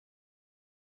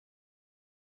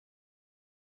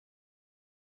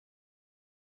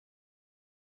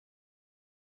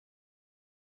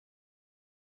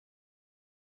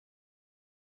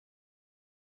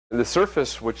The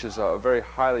surface, which is a very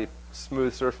highly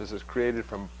smooth surface, is created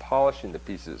from polishing the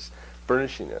pieces,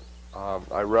 burnishing it.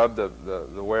 I rub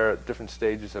the ware at different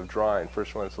stages of drying.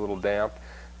 First when it's a little damp,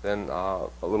 then a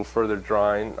little further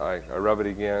drying, I rub it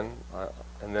again,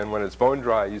 and then when it's bone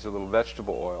dry, I use a little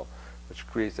vegetable oil, which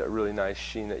creates that really nice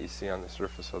sheen that you see on the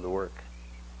surface of the work.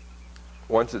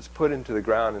 Once it's put into the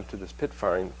ground, into this pit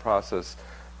firing process,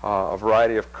 a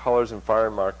variety of colors and fire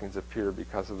markings appear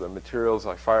because of the materials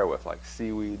I fire with, like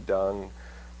seaweed, dung,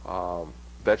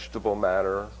 vegetable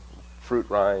matter, fruit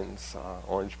rinds,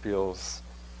 orange peels,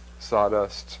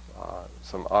 sawdust,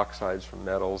 some oxides from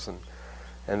metals,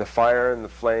 and the fire and the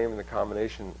flame and the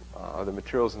combination of the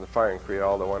materials in the firing create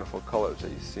all the wonderful colors that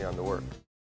you see on the work.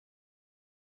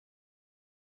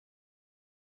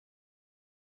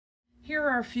 Here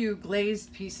are a few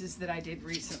glazed pieces that I did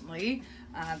recently.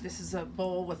 This is a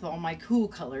bowl with all my cool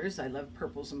colors. I love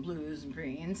purples and blues and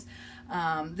greens.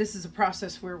 This is a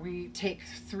process where we take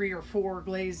 3 or 4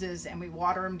 glazes and we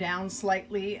water them down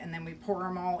slightly, and then we pour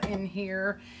them all in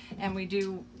here, and we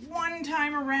do one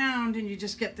time around, and you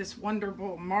just get this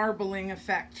wonderful marbling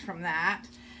effect from that.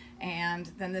 And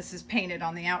then this is painted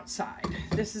on the outside.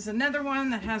 This is another one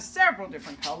that has several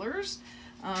different colors,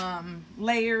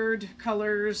 layered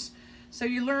colors. So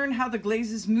you learn how the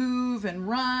glazes move and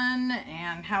run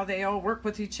and how they all work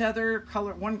with each other.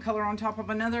 One color on top of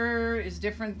another is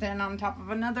different than on top of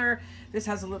another. This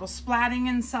has a little splatting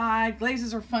inside.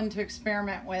 Glazes are fun to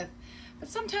experiment with, but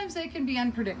sometimes they can be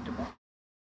unpredictable.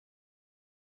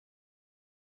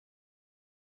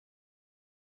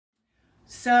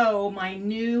 So my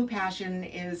new passion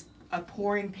is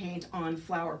pouring paint on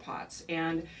flower pots,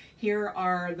 and here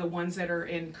are the ones that are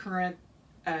in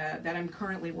that I'm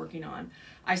currently working on.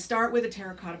 I start with a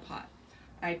terracotta pot.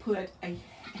 I put a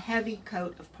heavy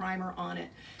coat of primer on it,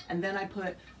 and then I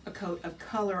put a coat of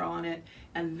color on it,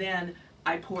 and then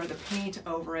I pour the paint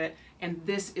over it, and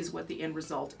this is what the end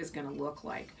result is going to look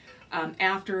like.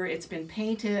 After it's been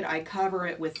painted, I cover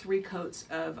it with 3 coats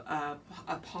of a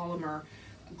polymer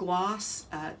gloss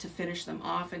to finish them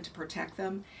off and to protect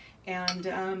them.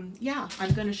 And yeah,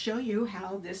 I'm going to show you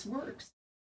how this works.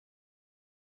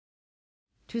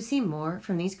 To see more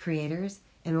from these creators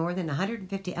and more than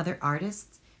 150 other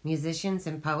artists, musicians,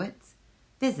 and poets,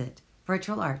 visit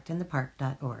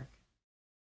virtualartinthepark.org.